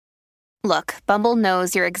Look, Bumble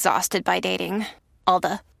knows you're exhausted by dating. All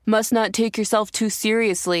the must not take yourself too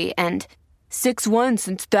seriously and 6'1"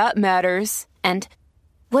 since that matters. And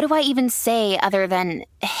what do I even say other than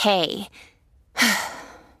hey?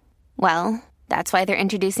 Well, that's why they're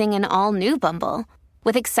introducing an all-new Bumble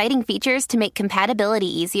with exciting features to make compatibility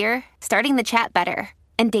easier, starting the chat better,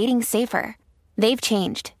 and dating safer. They've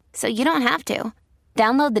changed, so you don't have to.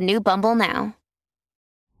 Download the new Bumble now.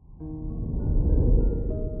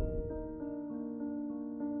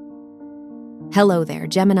 Hello there,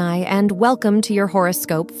 Gemini, and welcome to your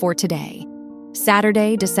horoscope for today,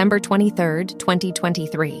 Saturday, December 23rd,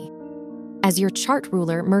 2023. As your chart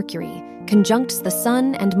ruler, Mercury, conjuncts the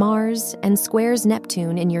Sun and Mars and squares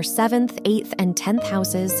Neptune in your 7th, 8th, and 10th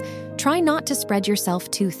houses, try not to spread yourself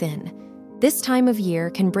too thin. This time of year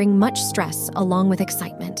can bring much stress along with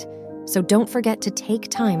excitement, so don't forget to take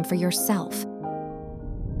time for yourself.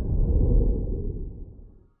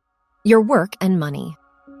 Your work and money.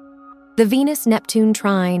 The Venus-Neptune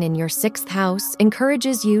trine in your 6th house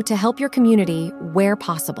encourages you to help your community where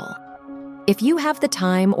possible. If you have the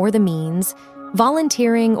time or the means,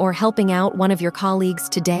 volunteering or helping out one of your colleagues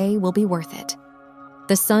today will be worth it.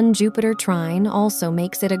 The Sun-Jupiter trine also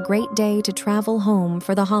makes it a great day to travel home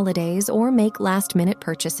for the holidays or make last-minute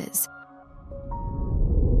purchases.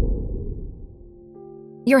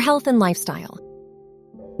 Your health and lifestyle.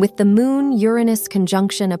 With the Moon-Uranus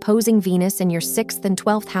conjunction opposing Venus in your 6th and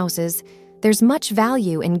 12th houses, there's much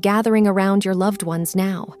value in gathering around your loved ones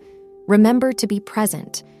now. Remember to be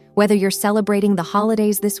present, whether you're celebrating the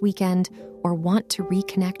holidays this weekend or want to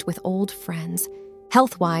reconnect with old friends.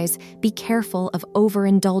 Health-wise, be careful of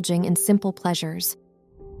overindulging in simple pleasures.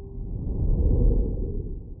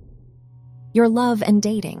 Your love and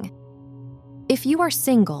dating. If you are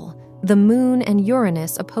single, the Moon and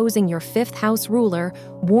Uranus opposing your 5th house ruler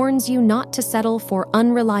warns you not to settle for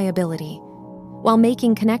unreliability. While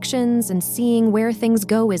making connections and seeing where things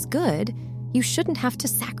go is good, you shouldn't have to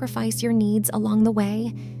sacrifice your needs along the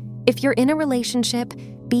way. If you're in a relationship,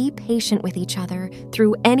 be patient with each other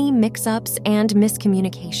through any mix-ups and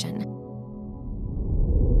miscommunication.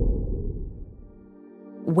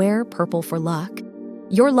 Wear purple for luck.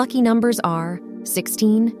 Your lucky numbers are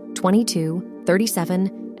 16, 22,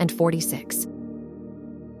 37, and 46.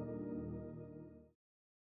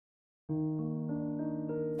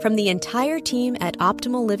 From the entire team at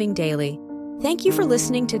Optimal Living Daily, thank you for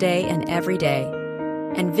listening today and every day.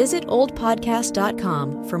 And visit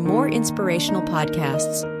oldpodcast.com for more inspirational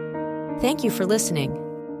podcasts. Thank you for listening.